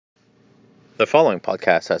The following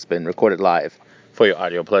podcast has been recorded live for your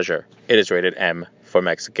audio pleasure. It is rated M for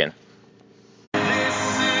Mexican.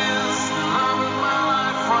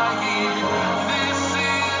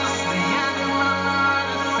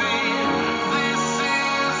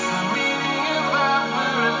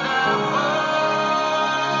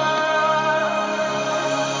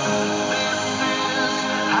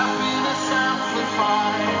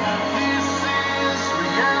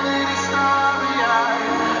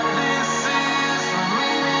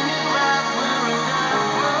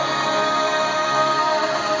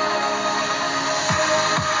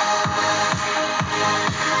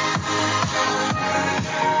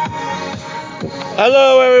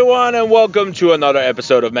 Hello, everyone, and welcome to another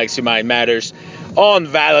episode of Meximind Matters on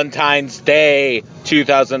Valentine's Day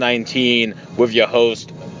 2019 with your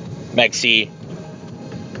host, Mexi,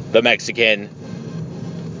 the Mexican,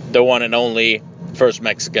 the one and only first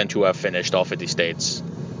Mexican to have finished all 50 states.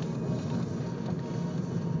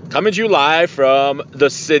 Coming to you live from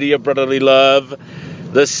the city of brotherly love,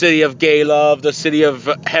 the city of gay love, the city of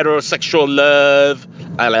heterosexual love,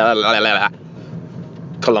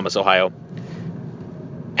 Columbus, Ohio.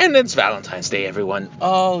 And it's Valentine's Day, everyone.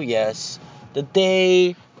 Oh, yes. The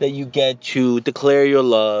day that you get to declare your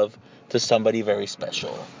love to somebody very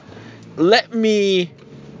special. Let me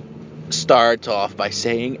start off by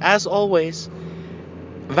saying, as always,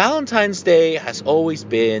 Valentine's Day has always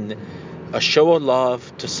been a show of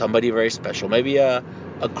love to somebody very special. Maybe a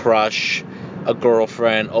crush, a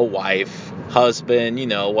girlfriend, a wife, husband,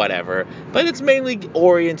 whatever. But it's mainly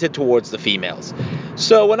oriented towards the females.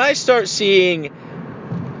 So when I start seeing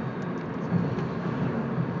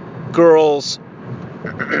girls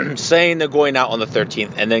saying they're going out on the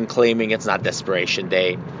 13th and then claiming it's not Desperation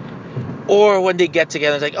Day, or when they get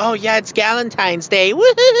together it's like, oh yeah, it's Galentine's Day,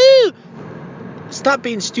 woohoo! Stop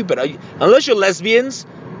being stupid. Unless you're lesbians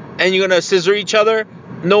and you're gonna scissor each other,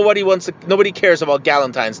 nobody cares about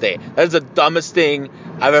Galentine's Day. That is the dumbest thing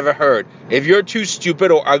I've ever heard. If you're too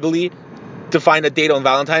stupid or ugly to find a date on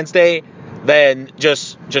Valentine's Day, then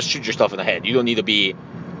just shoot yourself in the head. You don't need to be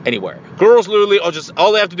anywhere. Girls literally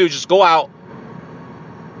all they have to do is just go out,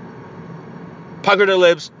 pucker their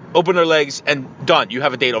lips, open their legs, and done. You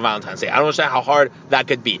have a date on Valentine's Day. I don't understand how hard that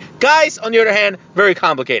could be. Guys, on the other hand, very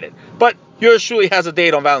complicated. But yours truly has a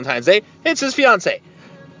date on Valentine's Day. It's his fiance.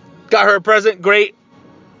 Got her a present, great.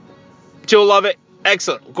 She'll love it.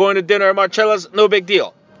 Excellent. Going to dinner at Marcella's, no big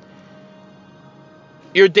deal.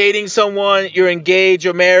 You're dating someone, you're engaged,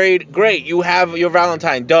 you're married, great. You have your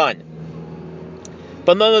Valentine, done.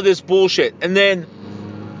 But none of this bullshit. And then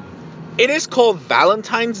it is called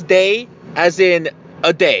Valentine's Day, as in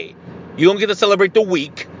a day. You don't get to celebrate the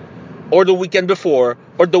week, or the weekend before,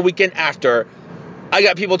 or the weekend after. I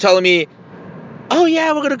got people telling me, oh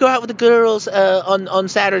yeah, we're going to go out with the girls on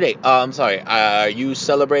Saturday. I'm sorry, are you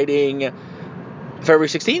celebrating February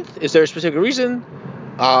 16th? Is there a specific reason?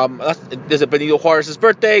 Is it Benito Juarez's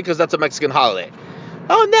birthday? Because that's a Mexican holiday.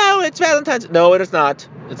 Oh no, it's Valentine's. No, it is not.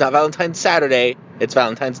 It's not Valentine's Saturday. It's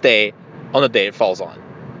Valentine's Day on the day it falls on.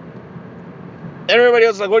 And everybody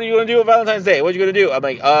else is like, what are you going to do on Valentine's Day? What are you going to do? I'm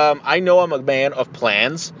like, I know I'm a man of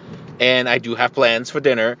plans, and I do have plans for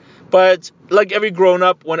dinner. But like every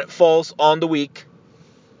grown-up, when it falls on the week,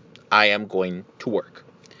 I am going to work.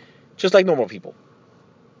 Just like normal people.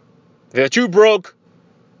 If you're too broke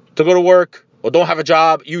to go to work or don't have a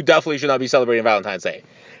job, you definitely should not be celebrating Valentine's Day.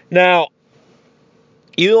 Now,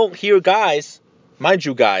 you don't hear guys, mind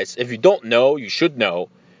you guys, if you don't know, you should know,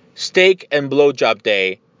 Steak and Blowjob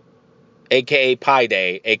Day, aka Pie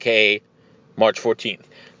Day, aka March 14th.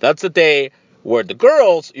 That's the day where the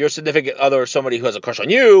girls, your significant other, somebody who has a crush on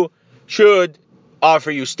you, should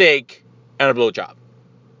offer you steak and a blowjob.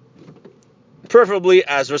 Preferably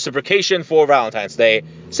as reciprocation for Valentine's Day,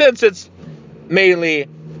 since it's mainly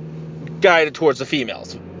guided towards the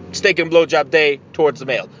females. Steak and Blowjob Day towards the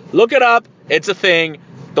male. Look it up. It's a thing.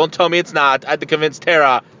 Don't tell me it's not. I had to convince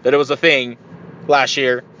Tara that it was a thing last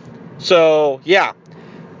year. So, yeah.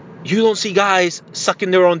 You don't see guys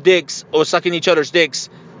sucking their own dicks or sucking each other's dicks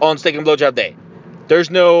on Steak and Blowjob Day. There's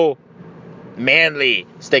no manly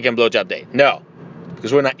Steak and Blowjob Day. No.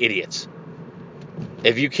 Because we're not idiots.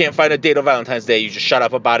 If you can't find a date on Valentine's Day, you just shut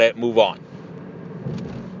up about it, move on.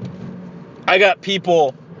 I got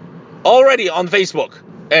people already on Facebook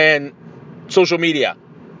and social media.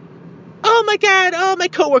 Oh my God, oh, my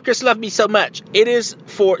coworkers love me so much. It is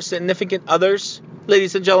for significant others,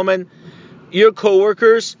 ladies and gentlemen. Your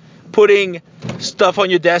coworkers putting stuff on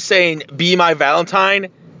your desk saying, be my Valentine,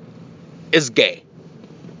 is gay.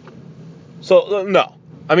 So, no.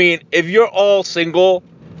 I mean, if you're all single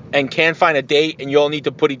and can't find a date and you all need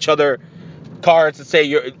to put each other cards that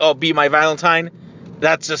say be my Valentine.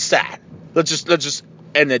 That's just sad. Let's just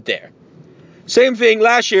end it there. Same thing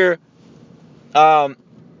last year.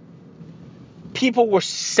 People were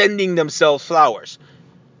sending themselves flowers,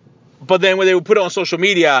 but then when they would put it on social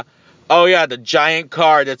media, oh yeah, the giant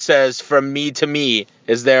card that says "from me to me"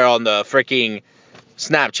 is there on the freaking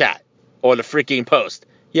Snapchat or the freaking post.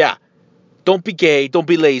 Yeah, don't be gay, don't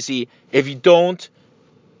be lazy. If you don't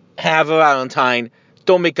have a Valentine,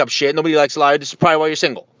 don't make up shit. Nobody likes a liar. This is probably why you're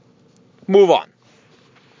single. Move on.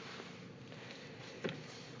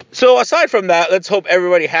 So aside from that, let's hope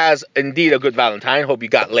everybody has indeed a good Valentine. Hope you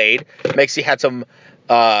got laid. Mexi had some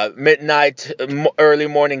midnight, early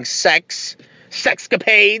morning sexcapades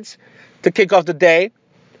to kick off the day.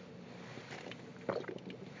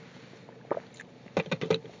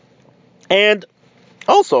 And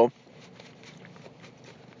also,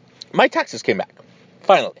 my taxes came back.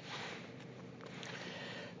 Finally.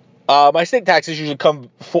 My state taxes usually come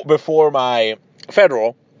before my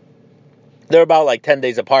federal. They're about like 10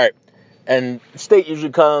 days apart. And state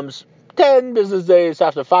usually comes 10 business days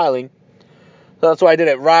after filing. So that's why I did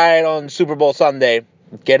it right on Super Bowl Sunday.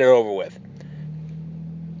 Get it over with.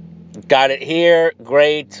 Got it here.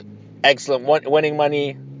 Great. Excellent. Winning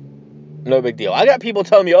money. No big deal. I got people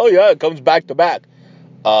telling me, oh yeah, it comes back to back.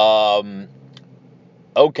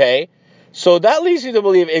 Okay. So that leads you to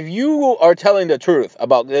believe if you are telling the truth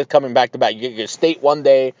about this coming back to back, you get your state one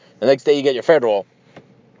day, the next day you get your federal.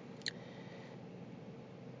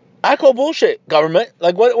 I call bullshit, government.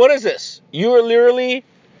 Like, what is this? You are literally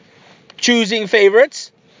choosing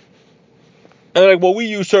favorites. And they're like, well, we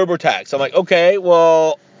use TurboTax. I'm like, okay,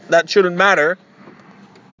 well, that shouldn't matter.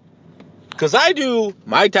 Because I do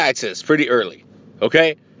my taxes pretty early.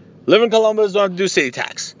 Okay? Live in Columbus, don't have to do city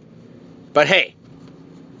tax. But hey,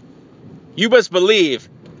 you best believe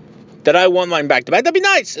that I want mine back to back. That'd be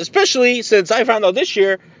nice. Especially since I found out this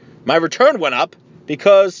year my return went up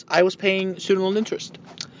because I was paying student loan interest.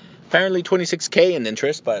 Apparently $26,000 in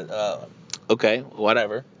interest, but okay,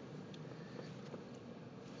 whatever.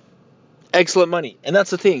 Excellent money. And that's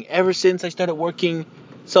the thing. Ever since I started working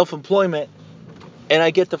self-employment and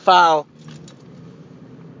I get to file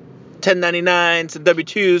 1099s and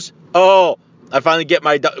W-2s, oh, I finally get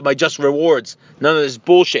my just rewards. None of this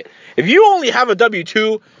bullshit. If you only have a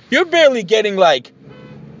W-2, you're barely getting like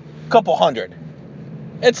a couple hundred.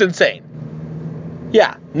 It's insane.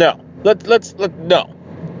 Yeah, no. Let's no.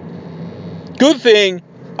 Good thing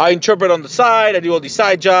I interpret on the side. I do all these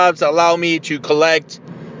side jobs that allow me to collect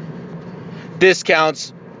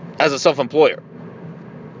discounts as a self-employer.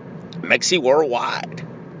 Mexi worldwide.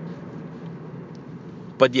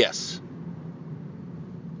 But yes,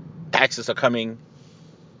 taxes are coming.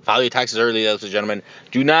 File your taxes early, ladies and gentlemen.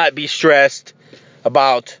 Do not be stressed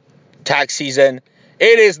about tax season.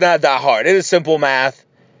 It is not that hard. It is simple math.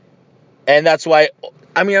 And that's why,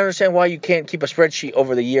 I understand why you can't keep a spreadsheet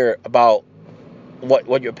over the year about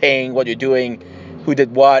what you're paying, what you're doing, who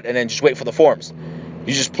did what, and then just wait for the forms.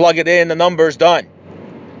 You just plug it in, the number's done.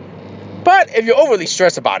 But if you're overly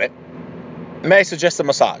stressed about it, may I suggest a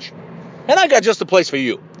massage? And I got just the place for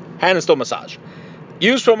you. Hand and Stone Massage.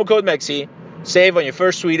 Use promo code MEXI. Save on your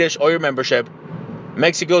first Swedish or your membership.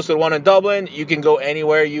 Mexi goes to the one in Dublin. You can go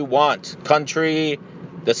anywhere you want. Country,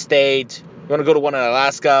 the state. You want to go to one in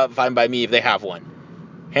Alaska? Fine by me if they have one.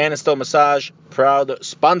 Hand and Stone Massage, proud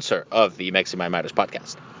sponsor of the Mexi My Matters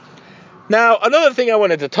podcast. Now, another thing I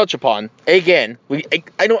wanted to touch upon, again,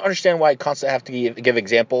 I don't understand why I constantly have to give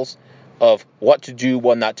examples of what to do,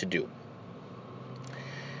 what not to do.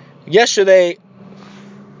 Yesterday,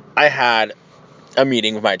 I had a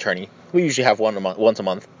meeting with my attorney. We usually have once a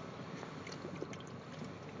month.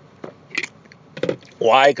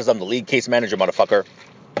 Why? Because I'm the lead case manager, motherfucker.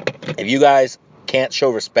 If you guys can't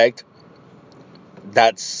show respect,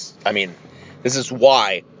 this is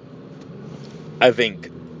why I think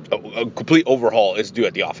a complete overhaul is due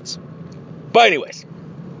at the office. But anyways,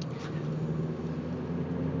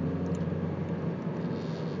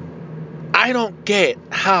 I don't get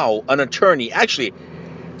how an attorney actually.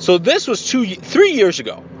 So this was 3 years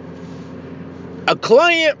ago. A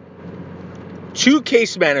client, 2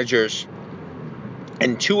 case managers,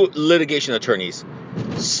 and 2 litigation attorneys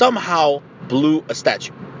somehow blew a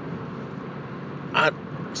statute.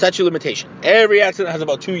 Statute limitation. Every accident has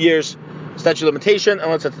about 2 years statute limitation,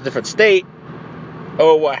 unless it's a different state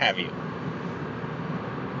or what have you.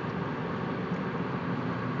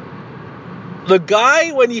 The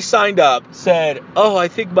guy, when he signed up, said, oh, I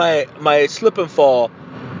think my slip and fall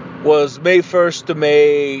was May 1st to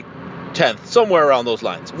May 10th, somewhere around those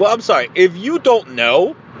lines. Well, I'm sorry. If you don't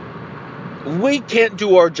know, we can't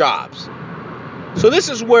do our jobs. So this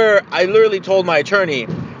is where I literally told my attorney,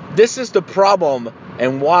 this is the problem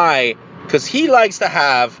and why, because he likes to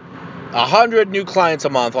have 100 new clients a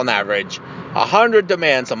month on average, 100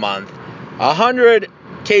 demands a month, 100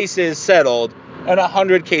 cases settled, and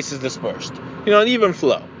 100 cases dispersed. An even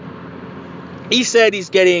flow. He said he's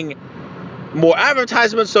getting more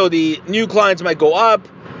advertisements, so the new clients might go up,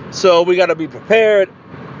 so we got to be prepared.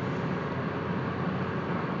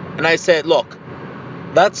 And I said, look,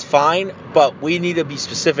 that's fine, but we need to be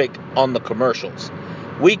specific on the commercials.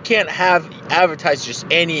 We can't have advertise just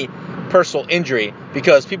any personal injury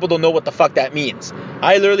because people don't know what the fuck that means.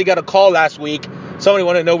 I literally got a call last week. Somebody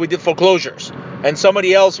wanted to know we did foreclosures. And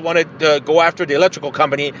somebody else wanted to go after the electrical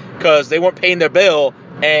company because they weren't paying their bill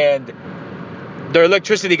and their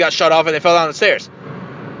electricity got shut off and they fell down the stairs.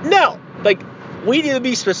 No. We need to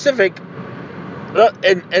be specific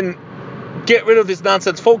and get rid of these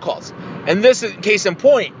nonsense phone calls. And this is case in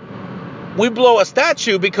point. We blow a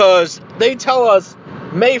statute because they tell us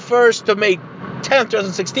May 1st to May 10th,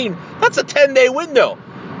 2016. That's a 10-day window.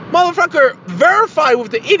 Motherfucker, verify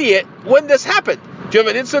with the idiot when this happened. Do you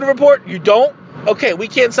have an incident report? You don't? Okay, we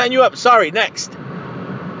can't sign you up. Sorry, next.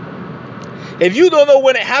 If you don't know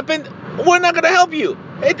when it happened, we're not going to help you.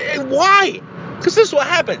 Why? Because this is what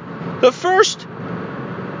happened. The first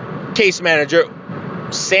case manager,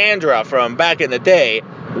 Sandra from back in the day,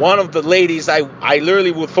 one of the ladies I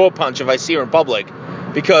literally would throat punch if I see her in public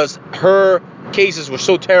because her cases were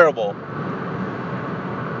so terrible.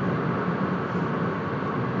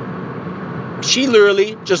 She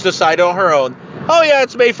literally just decided on her own, oh yeah,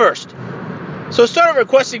 it's May 1st. So started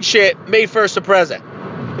requesting shit May 1st to present.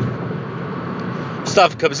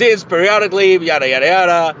 Stuff comes in periodically, yada yada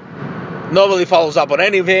yada. Nobody follows up on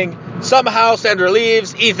anything. Somehow Sandra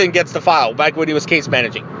leaves, Ethan gets the file back when he was case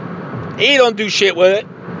managing. He don't do shit with it.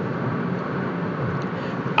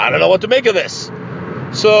 I don't know what to make of this.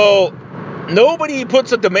 So nobody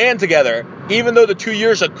puts a demand together, even though the 2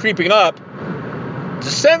 years are creeping up, to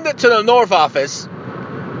send it to the North office,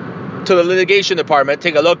 to the litigation department,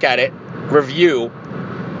 take a look at it, review.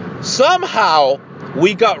 Somehow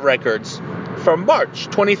we got records from March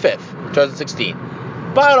 25th, 2016,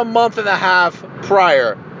 about a month and a half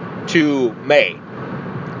prior to May.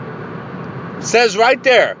 It says right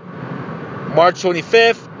there, March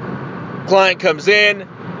 25th, client comes in,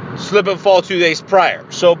 slip and fall 2 days prior.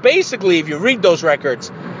 So basically, if you read those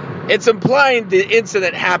records, it's implying the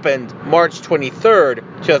incident happened March 23rd,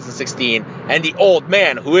 2016, and the old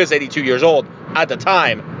man, who is 82 years old at the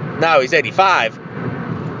time, now he's 85,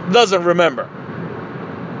 doesn't remember.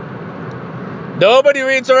 Nobody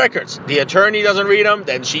reads the records. The attorney doesn't read them,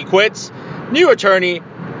 then she quits. New attorney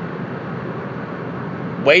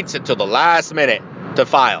waits until the last minute to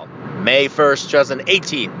file. May 1st,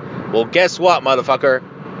 2018. Well, guess what, motherfucker?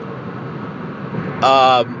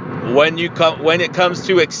 When it comes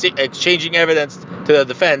to exchanging evidence to the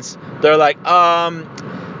defense, they're like,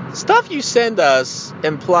 stuff you send us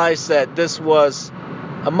implies that this was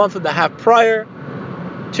a month and a half prior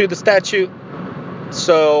to the statute.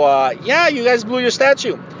 So, yeah, you guys blew your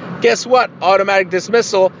statute. Guess what? Automatic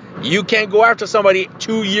dismissal. You can't go after somebody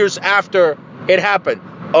 2 years after it happened.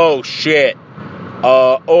 Oh, shit.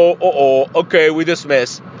 Okay, we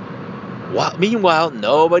dismiss. Well, meanwhile,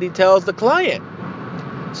 nobody tells the client.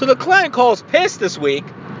 So the client calls pissed this week.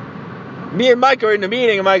 Me and Mike are in the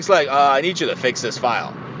meeting, and Mike's like, I need you to fix this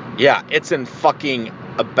file. Yeah, it's in fucking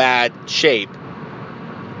a bad shape.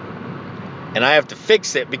 And I have to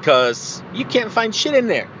fix it because you can't find shit in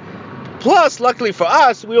there. Plus, luckily for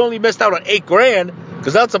us, we only missed out on $8,000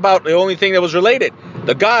 because that's about the only thing that was related.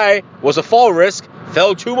 The guy was a fall risk,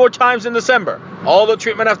 fell 2 more times in December. All the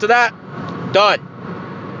treatment after that, done.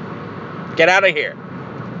 Get out of here.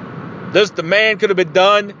 This demand could have been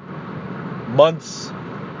done months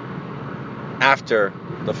after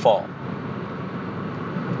the fall.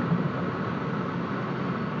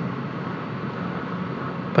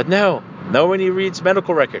 But no, nobody reads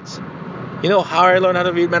medical records. You know how I learned how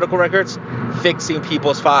to read medical records? Fixing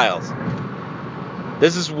people's files.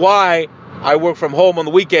 This is why I work from home on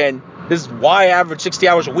the weekend. This is why I average 60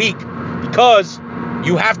 hours a week. Because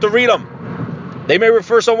you have to read them. They may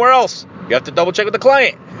refer somewhere else. You have to double check with the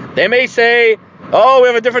client. They may say, oh, we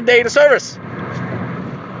have a different date of service.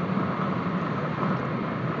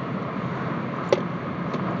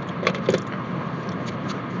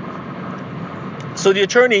 So the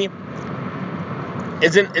attorney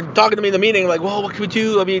is talking to me in the meeting, like, well, what can we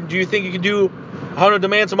do? I mean, do you think you can do 100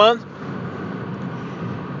 demands a month?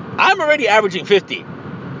 I'm already averaging 50.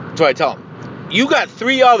 So I tell him, you got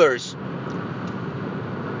 3 others.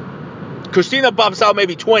 Christina bumps out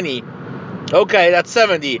maybe 20. Okay, that's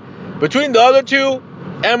 70. Between the other two,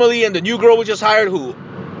 Emily and the new girl we just hired, who,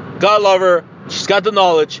 God love her, she's got the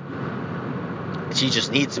knowledge. She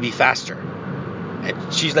just needs to be faster.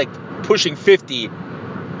 And she's like pushing 50,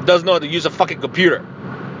 doesn't know how to use a fucking computer.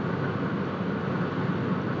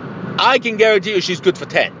 I can guarantee you she's good for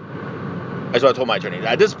 10. That's what I told my attorney.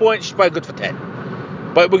 At this point, she's probably good for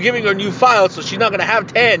 10. But we're giving her new files, so she's not going to have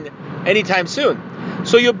 10 anytime soon.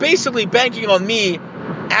 So you're basically banking on me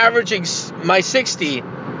averaging my 60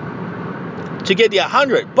 to get the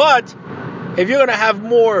 100. But if you're going to have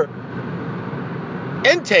more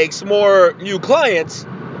intakes, more new clients,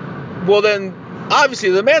 well then obviously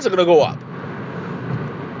the demands are going to go up.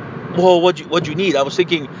 Well, what you need? I was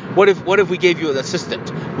thinking, what if we gave you an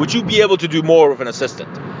assistant? Would you be able to do more with an assistant?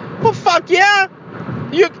 Well, fuck yeah.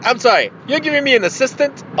 I'm sorry, you're giving me an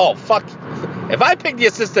assistant? Oh, fuck. If I pick the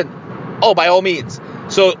assistant, oh, by all means.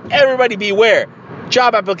 So everybody beware.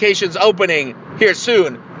 Job applications opening here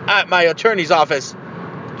soon at my attorney's office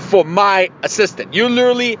for my assistant. You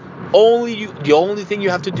literally the only thing you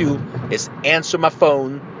have to do is answer my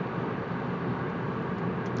phone,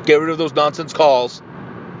 get rid of those nonsense calls,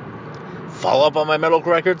 follow up on my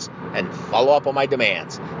medical records, and follow up on my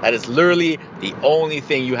demands. That is literally the only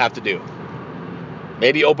thing you have to do.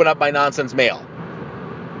 Maybe open up my nonsense mail.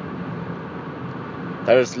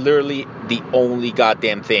 That is literally the only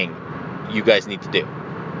goddamn thing you guys need to do.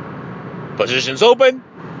 Positions open,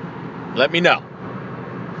 let me know.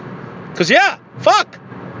 Because yeah, fuck.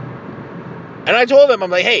 And I told them, I'm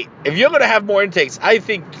like, hey, if you're going to have more intakes, I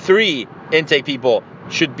think 3 intake people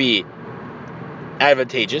should be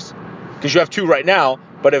advantageous. Because you have 2 right now.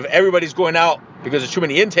 But if everybody's going out because there's too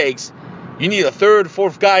many intakes, you need a 3rd,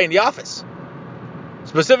 4th guy in the office.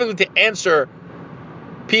 Specifically to answer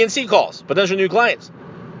PNC calls, potential new clients.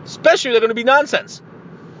 Especially if they're going to be nonsense.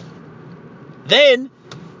 Then,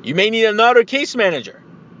 you may need another case manager.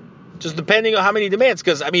 Just depending on how many demands.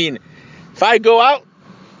 Because, I mean, if I go out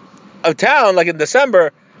of town, like in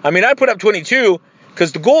December, I put up 22,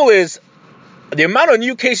 because the goal is the amount of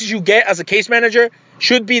new cases you get as a case manager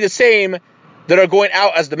should be the same that are going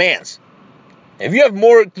out as demands. If you have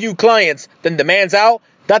more new clients than demands out,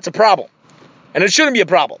 that's a problem. And it shouldn't be a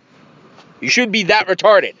problem. You shouldn't be that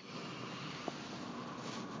retarded.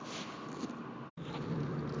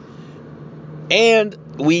 And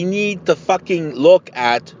we need to fucking look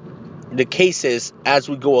at the cases as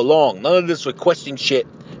we go along. None of this requesting shit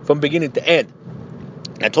from beginning to end.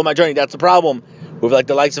 I told my attorney that's the problem with like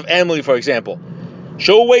the likes of Emily, for example.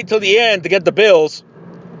 She'll wait till the end to get the bills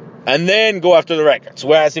and then go after the records.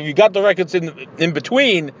 Whereas if you got the records in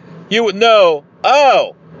between, you would know,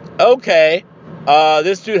 oh, okay,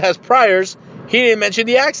 this dude has priors. He didn't mention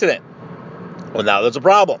the accident. Well, now there's a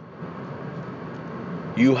problem.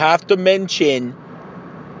 You have to mention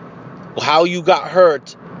how you got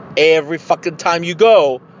hurt every fucking time you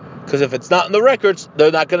go, because if it's not in the records,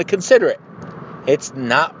 they're not going to consider it. It's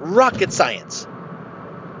not rocket science.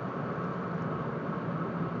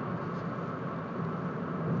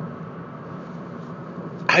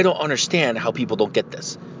 I don't understand how people don't get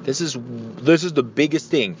this. This is the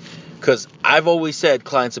biggest thing, because I've always said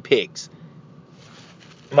clients are pigs.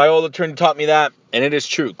 My old attorney taught me that, and it is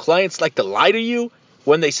true. Clients like to lie to you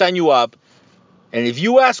when they sign you up, and if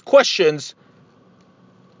you ask questions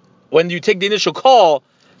when you take the initial call,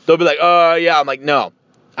 they'll be like, yeah. I'm like, no.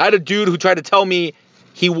 I had a dude who tried to tell me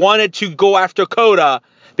he wanted to go after Coda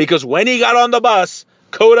because when he got on the bus,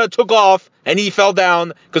 Coda took off and he fell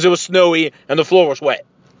down because it was snowy and the floor was wet.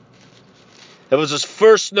 It was his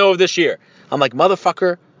first snow of this year. I'm like,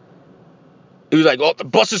 motherfucker. He was like, well, the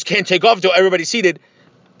buses can't take off until everybody's seated.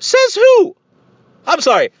 Says who? I'm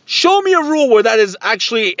sorry. Show me a rule where that is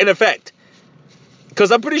actually in effect.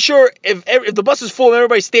 Because I'm pretty sure if the bus is full and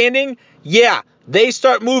everybody's standing, yeah, they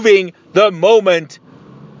start moving the moment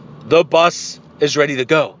the bus is ready to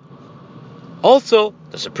go. Also,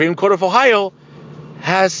 the Supreme Court of Ohio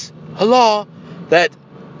has a law that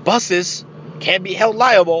buses can't be held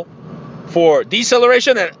liable for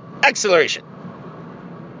deceleration and acceleration.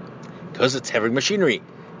 Because it's heavy machinery.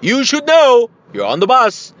 You should know you're on the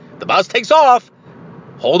bus takes off,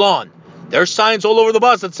 hold on. There's signs all over the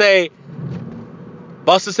bus that say,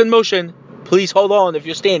 bus is in motion, please hold on if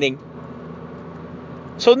you're standing.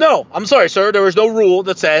 So no, I'm sorry, sir, there is no rule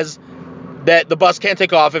that says that the bus can't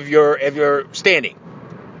take off if you're standing.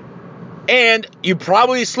 And you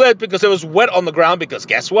probably slipped because it was wet on the ground, because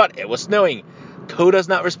guess what? It was snowing. Coda's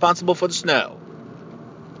not responsible for the snow.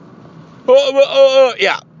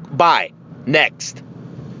 Yeah, bye. Next.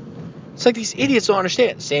 It's like these idiots don't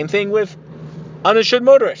understand. Same thing with uninsured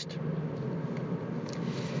motorist.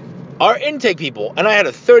 Our intake people, and I had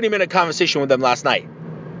a 30-minute conversation with them last night.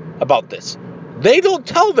 about this. They don't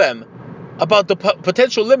tell them about the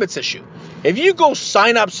potential limits issue. If you go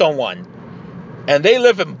sign up someone and they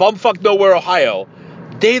live in bumfuck nowhere, Ohio,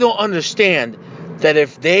 they don't understand that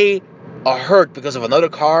if they are hurt because of another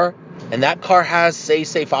car and that car has, say,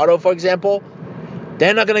 Safe Auto, for example,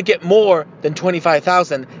 they're not going to get more than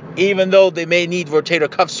 $25,000, even though they may need rotator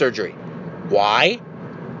cuff surgery. Why?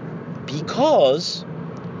 Because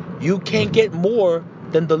you can't get more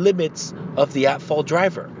than the limits of the at-fault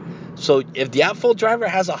driver. So if the at-fault driver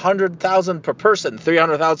has $100,000 per person,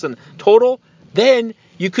 $300,000 total, then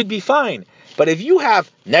you could be fine. But if you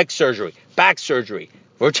have neck surgery, back surgery,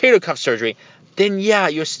 rotator cuff surgery, then yeah,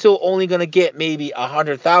 you're still only going to get maybe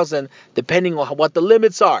 $100,000 depending on what the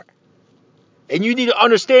limits are. And you need to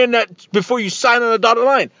understand that before you sign on the dotted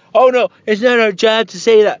line. Oh no, it's not our job to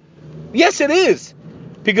say that. Yes, it is.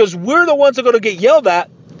 Because we're the ones that are going to get yelled at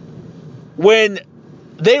when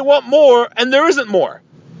they want more and there isn't more.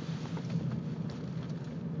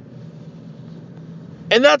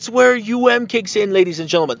 And that's where kicks in, ladies and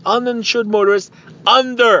gentlemen. Uninsured motorist,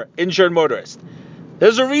 underinsured motorist.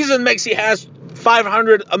 There's a reason Mexi has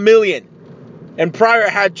 500, a million. And prior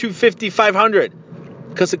had 250, 500.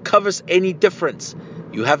 Because it covers any difference.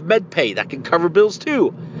 You have MedPay, that can cover bills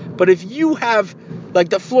too. But if you have, like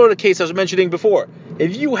the Florida case I was mentioning before,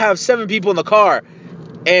 if you have 7 people in the car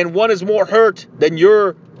and one is more hurt than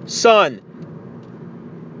your son,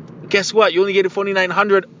 guess what? You only get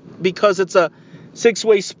 $4,900 because it's a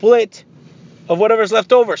 6-way split of whatever's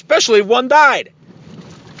left over, especially if one died.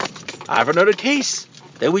 I have another case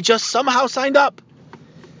that we just somehow signed up.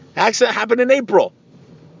 Accident happened in April.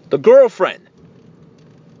 The girlfriend.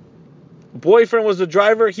 Boyfriend was the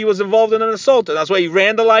driver. He was involved in an assault, and that's why he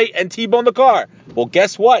ran the light and T-boned the car. Well,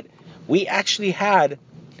 guess what? We actually had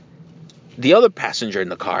the other passenger in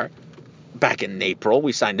the car back in April.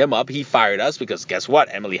 We signed him up. He fired us because guess what?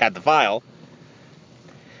 Emily had the file.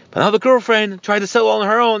 But now the girlfriend tried to settle on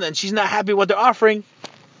her own, and she's not happy with what they're offering.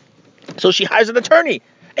 So she hires an attorney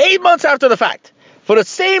 8 months after the fact for the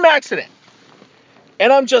same accident.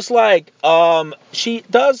 And I'm just like, she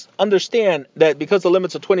does understand that because the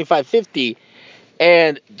limits are $25.50,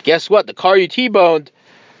 and guess what? The car you T-boned,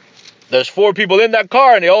 there's 4 people in that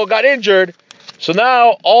car and they all got injured. So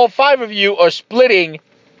now all 5 of you are splitting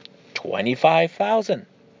 $25,000.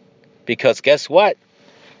 Because guess what?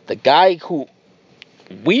 The guy who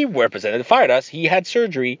we represented fired us. He had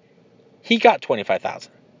surgery. He got $25,000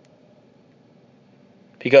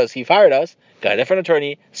 because he fired us, got a different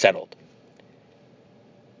attorney, settled.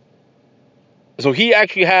 So he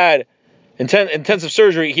actually had intensive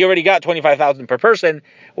surgery. He already got $25,000 per person.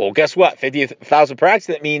 Well, guess what? $50,000 per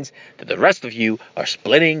accident means that the rest of you are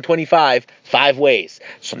splitting 25 5 ways.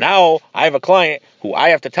 So now I have a client who I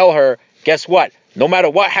have to tell her, guess what? No matter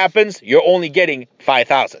what happens, you're only getting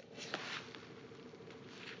 $5,000.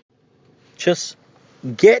 Just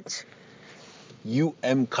get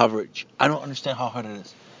coverage. I don't understand how hard it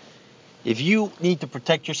is. If you need to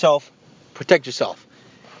protect yourself, protect yourself.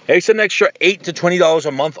 It's an extra $8 to $20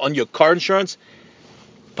 a month on your car insurance,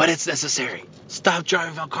 but it's necessary. Stop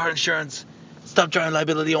driving without car insurance. Stop driving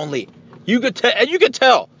liability only. You could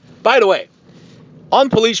tell. By the way, on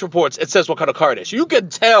police reports, it says what kind of car it is. You can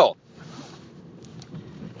tell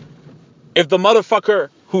if the motherfucker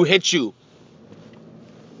who hit you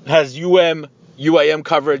has UIM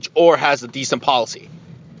coverage or has a decent policy,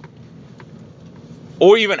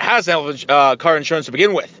 or even has car insurance to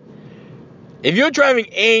begin with. If you're driving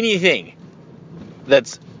anything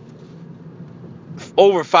that's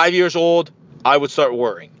over 5 years old, I would start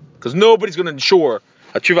worrying. Because nobody's going to insure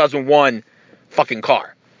a 2001 fucking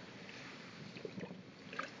car.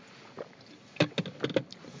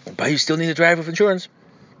 But you still need to drive with insurance.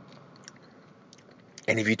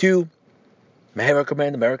 And if you do, may I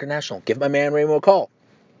recommend American National. Give my man Raymond a call.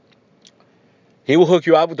 He will hook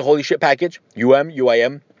you up with the holy shit package.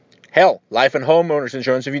 UIM. Hell, life and homeowners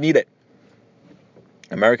insurance if you need it.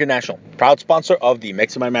 American National, proud sponsor of the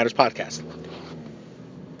Mexi Mind Matters podcast.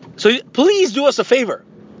 So please do us a favor,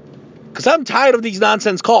 because I'm tired of these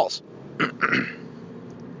nonsense calls.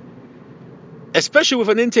 Especially with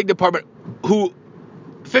an intake department who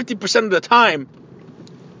 50% of the time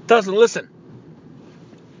doesn't listen.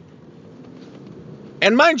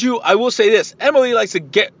 And mind you, I will say this. Emily likes to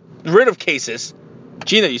get rid of cases.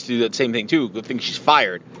 Gina used to do that same thing too. Good thing she's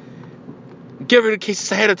fired. Get rid of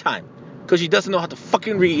cases ahead of time. Because she doesn't know how to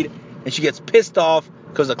fucking read, and she gets pissed off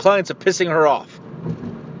because the clients are pissing her off.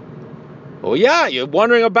 Well, yeah, you're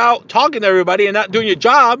wondering about talking to everybody and not doing your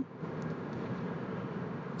job.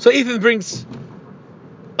 So Ethan brings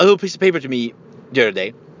a little piece of paper to me the other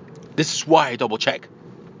day. This is why I double check.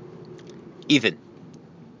 Ethan,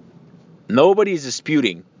 Nobody's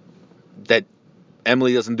disputing that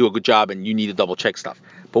Emily doesn't do a good job and you need to double check stuff.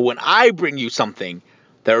 But when I bring you something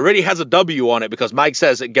that already has a W on it because Mike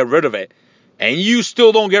says get rid of it, and you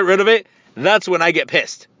still don't get rid of it, that's when I get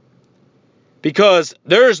pissed. Because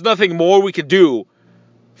there's nothing more we could do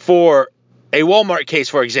for a Walmart case,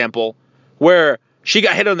 for example, where she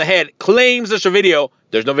got hit on the head, claims there's a video,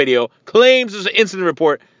 there's no video, claims there's an incident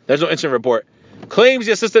report, there's no incident report, claims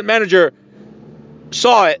the assistant manager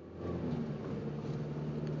saw it.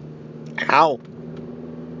 How?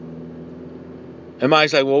 And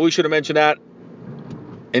Mike's like, well, we should have mentioned that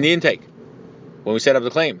in the intake when we set up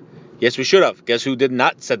the claim. Yes, we should have. Guess who did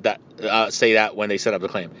not say that when they set up the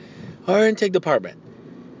claim? Our intake department.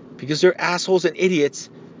 Because they're assholes and idiots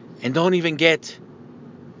and don't even get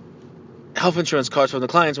health insurance cards from the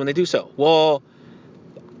clients when they do so. Well,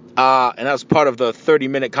 and that was part of the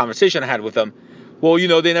 30-minute conversation I had with them. Well,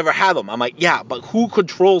 they never had them. I'm like, yeah, but who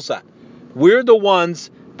controls that? We're the ones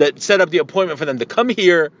that set up the appointment for them to come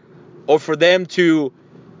here or for them to,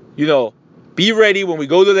 be ready when we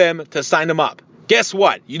go to them to sign them up. Guess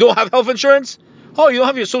what? You don't have health insurance? Oh, you don't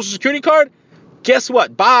have your social security card? Guess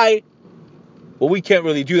what? Bye. Well, we can't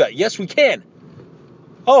really do that. Yes, we can.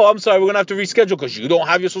 Oh, I'm sorry. We're going to have to reschedule because you don't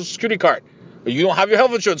have your social security card. Or you don't have your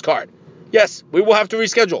health insurance card. Yes, we will have to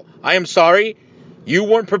reschedule. I am sorry. You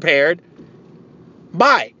weren't prepared.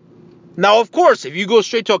 Bye. Now, of course, if you go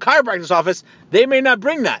straight to a chiropractor's office, they may not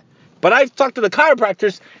bring that. But I've talked to the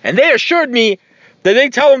chiropractors, and they assured me that they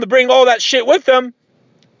tell them to bring all that shit with them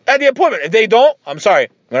at the appointment. If they don't, I'm sorry. I'm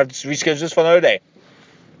going to have to reschedule this for another day.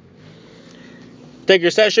 Take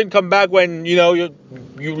your session, come back when, you're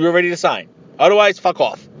ready to sign. Otherwise, fuck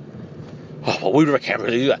off. Oh, well, we can't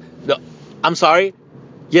really do that. No, I'm sorry.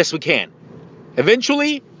 Yes, we can.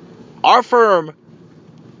 Eventually, our firm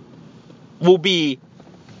will be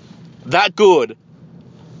that good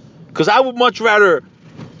because I would much rather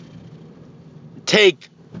take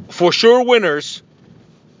for sure winners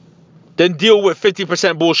than deal with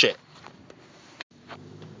 50% bullshit.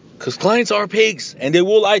 Because clients are pigs and they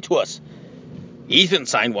will lie to us. Ethan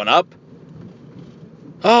signed one up.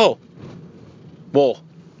 Oh, well,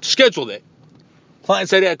 scheduled it. Client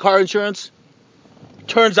said he had car insurance.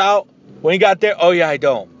 Turns out, when he got there, oh yeah, I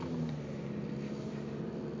don't.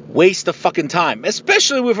 Waste of fucking time.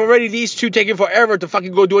 Especially with already these two taking forever to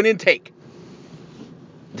fucking go do an intake.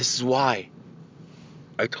 This is why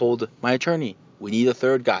I told my attorney, we need a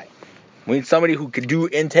third guy. We need somebody who can do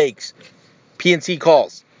intakes, PNC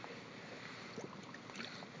calls.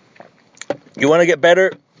 You want to get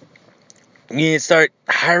better? You need to start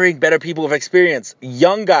hiring better people with experience.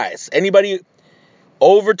 Young guys. Anybody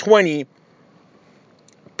over 20,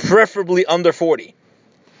 preferably under 40.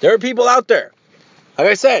 There are people out there. Like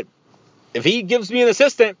I said, if he gives me an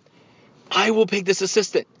assistant, I will pick this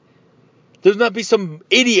assistant. There's not be some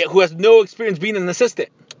idiot who has no experience being an assistant.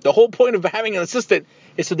 The whole point of having an assistant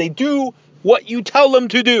is so they do what you tell them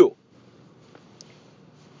to do.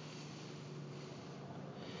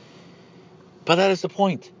 But that is the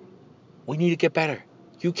point. We need to get better.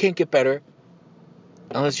 You can't get better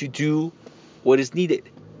unless you do what is needed.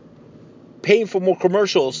 Paying for more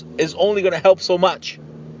commercials is only going to help so much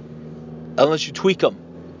unless you tweak them.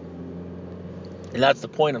 And that's the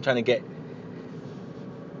point I'm trying to get.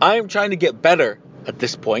 I'm trying to get better at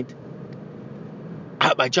this point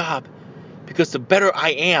at my job because the better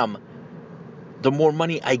I am, the more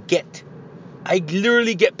money I get. I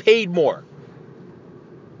literally get paid more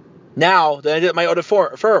now than I did at my other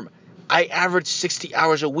firm. I average 60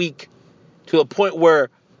 hours a week to the point where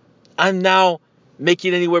I'm now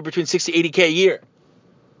making anywhere between 60 to 80K a year.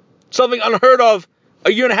 Something unheard of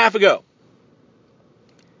a year and a half ago.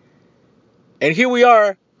 And here we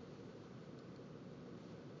are,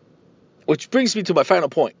 which brings me to my final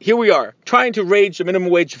point. Here we are, trying to raise the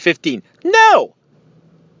minimum wage to 15. No!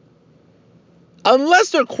 Unless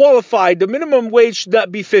they're qualified, the minimum wage should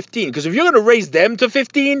not be 15. Because if you're going to raise them to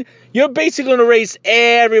 15, you're basically going to raise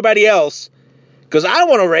everybody else. Because I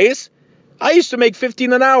want to raise. I used to make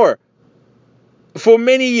 15 an hour for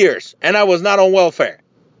many years, and I was not on welfare.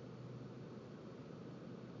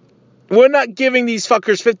 We're not giving these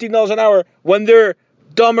fuckers $15 an hour when they're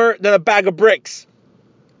dumber than a bag of bricks.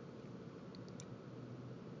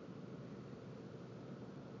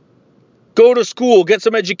 Go to school, get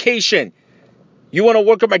some education. You want to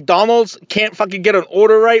work at McDonald's, can't fucking get an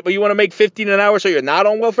order right, but you want to make 15 an hour so you're not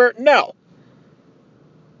on welfare? No.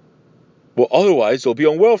 Well, otherwise they'll be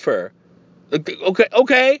on welfare.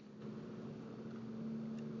 Okay.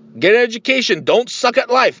 Get an education. Don't suck at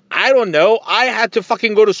life. I don't know. I had to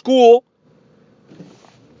fucking go to school.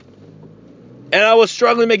 And I was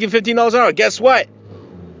struggling making $15 an hour. Guess what?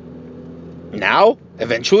 Now,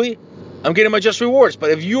 eventually, I'm getting my just rewards.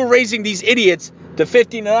 But if you're raising these idiots to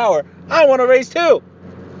 15 an hour, I want to raise too.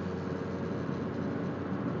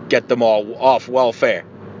 Get them all off welfare.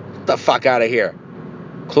 Get the fuck out of here.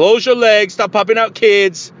 Close your legs. Stop popping out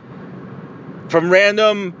kids from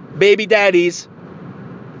random baby daddies.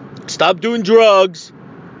 Stop doing drugs.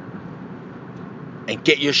 And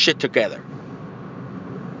get your shit together.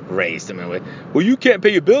 Raise them anyway. Well, you can't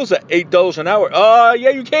pay your bills at $8 an hour. Yeah,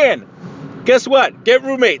 you can. Guess what? Get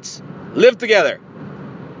roommates. Live together.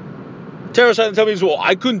 Tara's trying to tell me, well,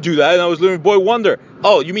 I couldn't do that, and I was living with Boy Wonder.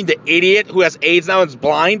 Oh, you mean the idiot who has AIDS now and is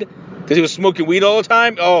blind because he was smoking weed all the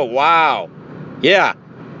time? Oh, wow. Yeah.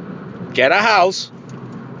 Get a house.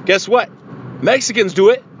 Guess what? Mexicans do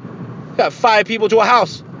it. Got 5 people to a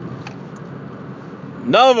house.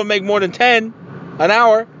 None of them make more than 10 an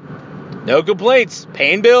hour. No complaints.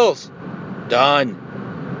 Paying bills.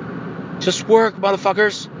 Done. Just work,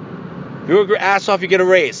 motherfuckers. If you work your ass off, you get a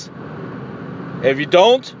raise. If you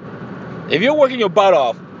don't, if you're working your butt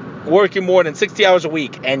off, working more than 60 hours a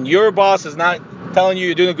week, and your boss is not telling you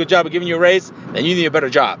you're doing a good job of giving you a raise, then you need a better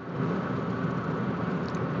job.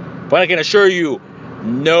 But I can assure you,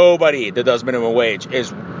 nobody that does minimum wage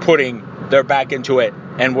is putting their back into it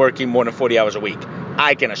and working more than 40 hours a week.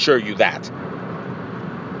 I can assure you that.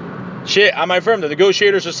 Shit, on my firm, the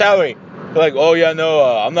negotiators of salary, they're like, oh yeah, no,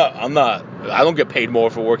 I don't get paid more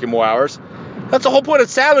for working more hours. That's the whole point of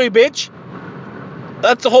salary, bitch.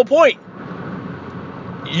 That's the whole point.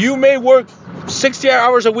 You may work 60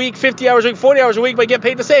 hours a week, 50 hours a week, 40 hours a week, but get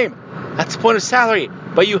paid the same. That's the point of salary.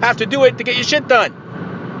 But you have to do it to get your shit done.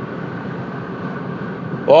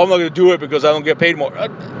 Well, I'm not going to do it because I don't get paid more.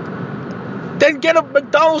 Then get a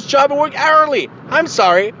McDonald's job and work hourly. I'm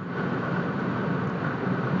sorry.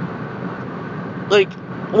 Like,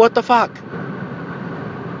 what the fuck?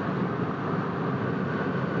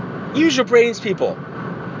 Use your brains, people.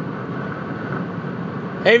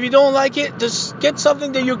 And if you don't like it, just get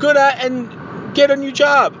something that you're good at and get a new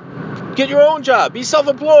job. Get your own job. Be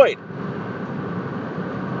self-employed.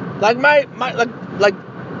 Like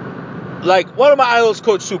one of my idols,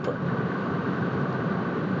 Coach Super,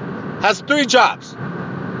 has 3 jobs.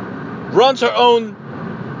 Runs her own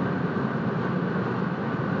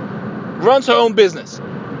business.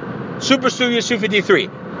 Super Studios 253.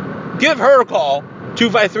 Give her a call.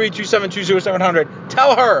 253-272-0700.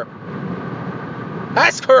 Tell her.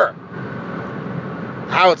 Ask her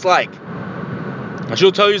how it's like. And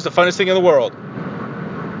she'll tell you it's the funnest thing in the world.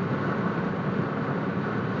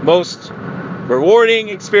 Most rewarding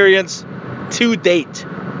experience to date.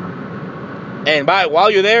 And while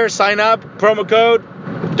you're there, sign up. Promo code.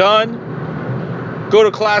 Done. Go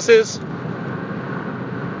to classes.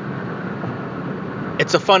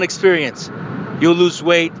 It's a fun experience. You'll lose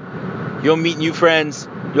weight. You'll meet new friends.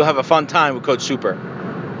 You'll have a fun time with Coach Super.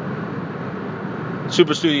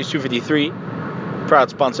 Super Studios 253, proud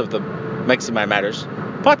sponsor of the Mexican Mind Matters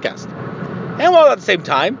podcast. And while at the same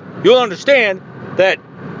time, you'll understand that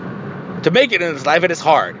to make it in this life, it is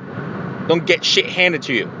hard. Don't get shit handed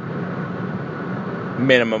to you.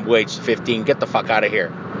 Minimum wage 15, get the fuck out of here.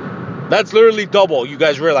 That's literally double. You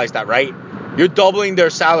guys realize that, right? You're doubling their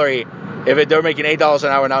salary. If they're making $8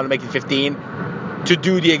 an hour, now they're making 15 to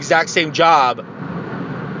do the exact same job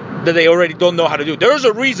that they already don't know how to do. There's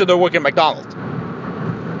a reason they're working at McDonald's.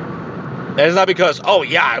 And it's not because, oh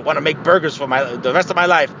yeah, I want to make burgers for the rest of my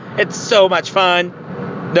life. It's so much fun.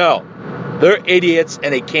 No. They're idiots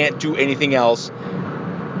and they can't do anything else.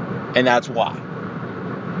 And that's why.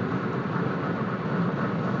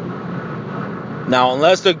 Now,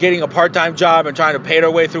 unless they're getting a part-time job and trying to pay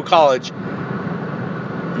their way through college,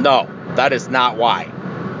 no, that is not why.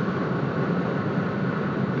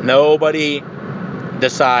 Nobody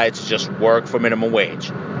decides to just work for minimum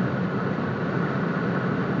wage.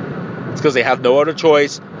 It's because they have no other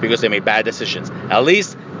choice, because they made bad decisions. At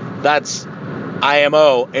least that's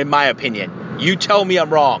IMO, in my opinion. You tell me I'm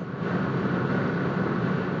wrong.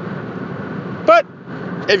 But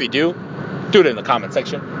if you do it in the comment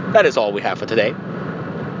section. That is all we have for today.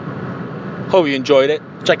 Hope you enjoyed it.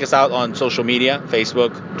 Check us out on social media,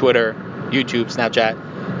 Facebook, Twitter, YouTube,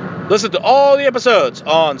 Snapchat. Listen to all the episodes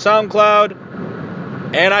on SoundCloud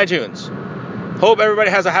and iTunes. Hope everybody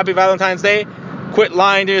has a happy Valentine's Day. Quit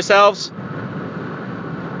lying to yourselves.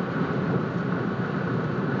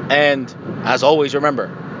 And as always, remember,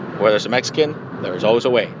 where there's a Mexican, there is always a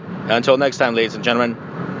way. And until next time, ladies and gentlemen,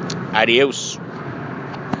 adios.